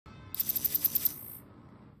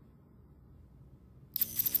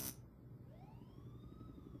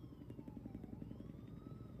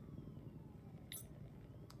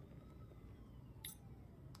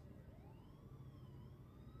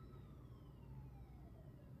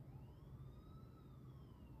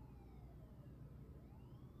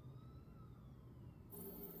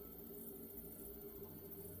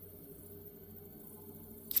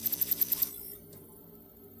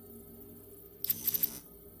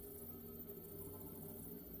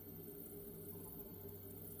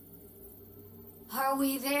Are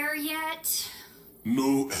we there yet?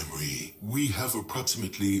 No, Emery. We have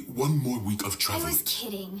approximately 1 more week of travel. I was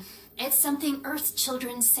kidding. It's something Earth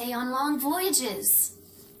children say on long voyages.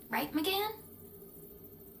 Right, McGann?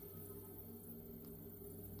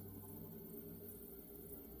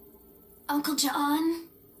 Uncle John,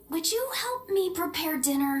 would you help me prepare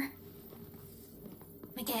dinner?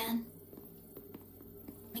 McGann?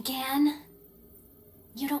 McGann?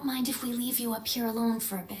 You don't mind if we leave you up here alone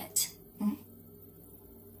for a bit? Hmm?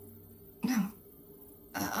 No.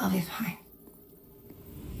 I'll be fine.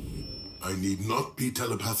 I need not be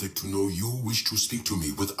telepathic to know you wish to speak to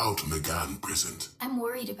me without McGann present. I'm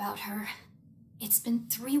worried about her. It's been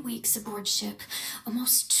 3 weeks aboard ship,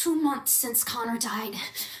 almost 2 months since Connor died.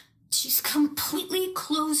 She's completely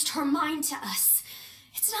closed her mind to us.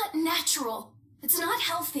 It's not natural. It's not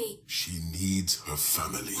healthy. She needs her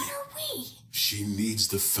family. What are we? She needs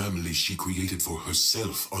the family she created for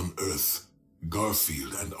herself on Earth.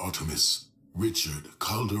 Garfield and Artemis, Richard,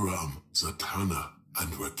 Calderam, Zatanna,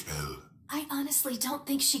 and Raquel. I honestly don't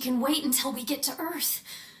think she can wait until we get to Earth.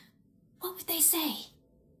 What would they say?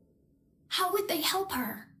 How would they help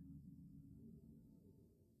her?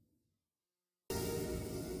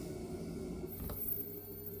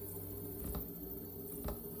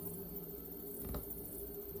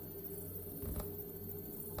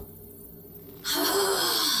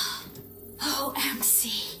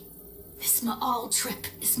 OMC. This Ma'al trip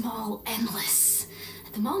is Ma'al endless.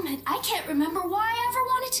 At the moment, I can't remember why I ever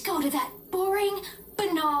wanted to go to that boring,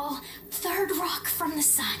 banal, third rock from the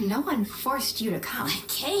sun. No one forced you to come. I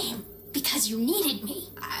came because you needed me.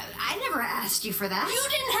 I never asked you for that. You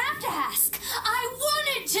didn't have to ask. I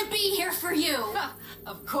wanted to be here for you.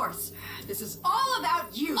 Of course. This is all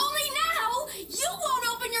about you. Only now, you won't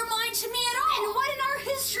open your mind to me at all. And what in our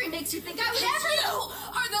history makes you think I would ever... You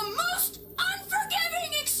are the most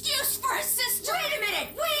unforgiving excuse for a sister. Wait a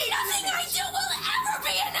minute. Nothing I do will ever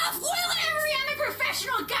be enough, will it? Emery, I'm a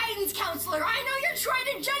professional guidance counselor. I know you're trying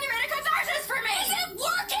to generate a catharsis for me. Is it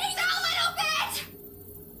working? A little bit.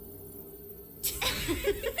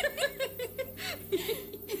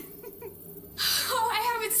 Oh, I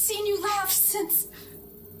haven't seen you laugh since...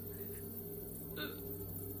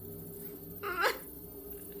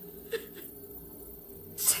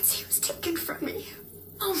 Since he was taken from me.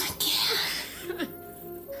 Oh my God.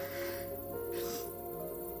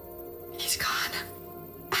 He's gone.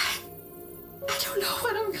 I don't know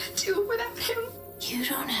what I'm gonna do without him. You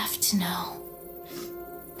don't have to know.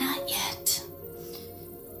 Not yet.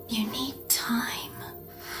 You need time.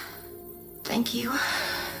 Thank you.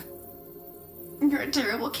 You're a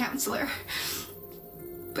terrible counselor.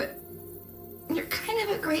 But you're kind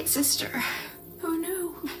of a great sister. Who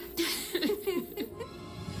knew?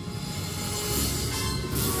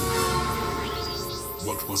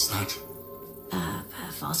 What was that?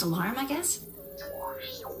 A false alarm, I guess?